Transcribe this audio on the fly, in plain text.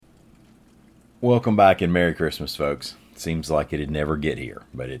Welcome back and Merry Christmas, folks. Seems like it'd never get here,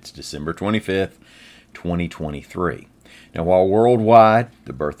 but it's December 25th, 2023. Now, while worldwide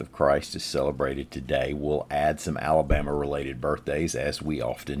the birth of Christ is celebrated today, we'll add some Alabama-related birthdays, as we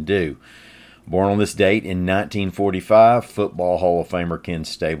often do. Born on this date in 1945, Football Hall of Famer Ken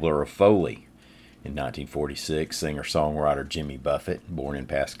Stabler of Foley. In 1946, singer-songwriter Jimmy Buffett, born in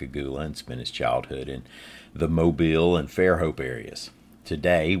Pascagoula and spent his childhood in the Mobile and Fairhope areas.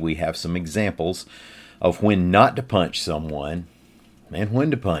 Today, we have some examples of when not to punch someone and when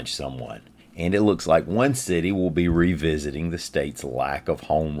to punch someone. And it looks like one city will be revisiting the state's lack of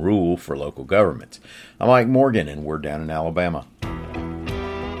home rule for local governments. I'm Mike Morgan, and we're down in Alabama.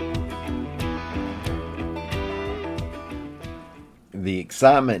 The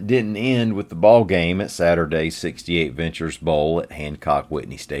excitement didn't end with the ball game at Saturday's 68 Ventures Bowl at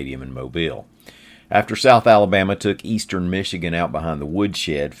Hancock-Whitney Stadium in Mobile. After South Alabama took Eastern Michigan out behind the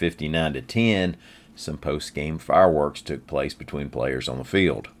woodshed 59-10, some post-game fireworks took place between players on the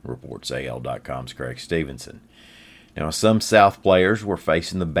field, reports AL.com's Craig Stevenson. Now, some South players were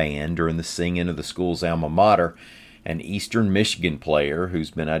facing the band during the singing of the school's alma mater. An Eastern Michigan player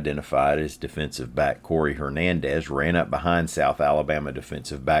who's been identified as defensive back Corey Hernandez ran up behind South Alabama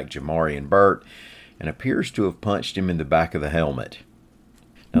defensive back Jamarian Burt and appears to have punched him in the back of the helmet.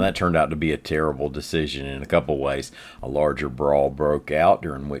 Now, that turned out to be a terrible decision in a couple ways. A larger brawl broke out,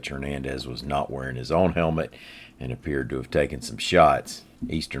 during which Hernandez was not wearing his own helmet and appeared to have taken some shots.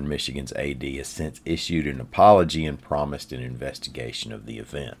 Eastern Michigan's AD has since issued an apology and promised an investigation of the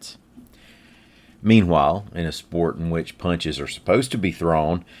events. Meanwhile, in a sport in which punches are supposed to be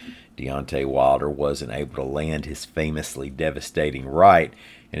thrown, Deontay Wilder wasn't able to land his famously devastating right,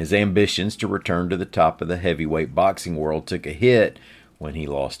 and his ambitions to return to the top of the heavyweight boxing world took a hit when he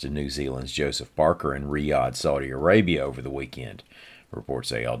lost to New Zealand's Joseph Parker in Riyadh, Saudi Arabia over the weekend,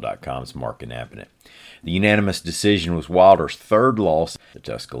 reports AL.com's Mark Inabinit. The unanimous decision was Wilder's third loss. The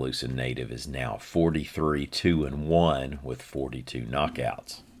Tuscaloosa native is now 43-2-1 with 42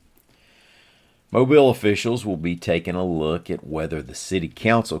 knockouts. Mobile officials will be taking a look at whether the city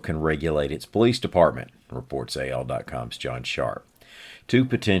council can regulate its police department, reports AL.com's John Sharp. Two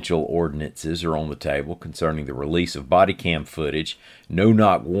potential ordinances are on the table concerning the release of body cam footage,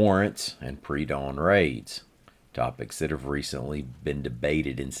 no-knock warrants, and pre-dawn raids, topics that have recently been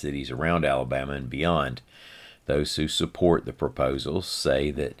debated in cities around Alabama and beyond. Those who support the proposals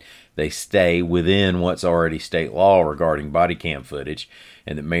say that they stay within what's already state law regarding body cam footage,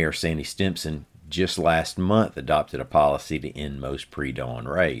 and that Mayor Sandy Stimpson just last month adopted a policy to end most pre-dawn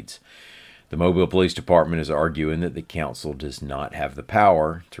raids. The Mobile Police Department is arguing that the council does not have the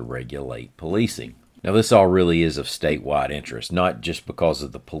power to regulate policing. Now, this all really is of statewide interest, not just because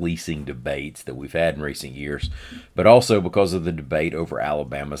of the policing debates that we've had in recent years, but also because of the debate over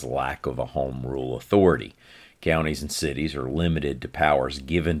Alabama's lack of a home rule authority. Counties and cities are limited to powers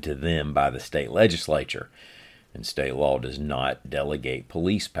given to them by the state legislature, and state law does not delegate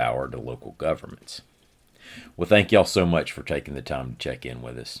police power to local governments. Well, thank y'all so much for taking the time to check in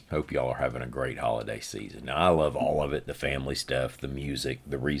with us. Hope y'all are having a great holiday season. Now, I love all of it, the family stuff, the music,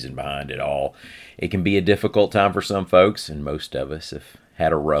 the reason behind it all. It can be a difficult time for some folks, and most of us have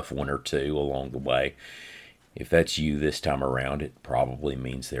had a rough one or two along the way. If that's you this time around, it probably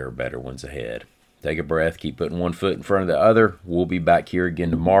means there are better ones ahead. Take a breath, keep putting one foot in front of the other. We'll be back here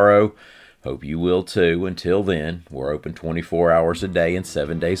again tomorrow. Hope you will too. Until then, we're open 24 hours a day and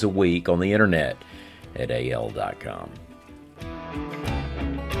 7 days a week on the internet at AL.com.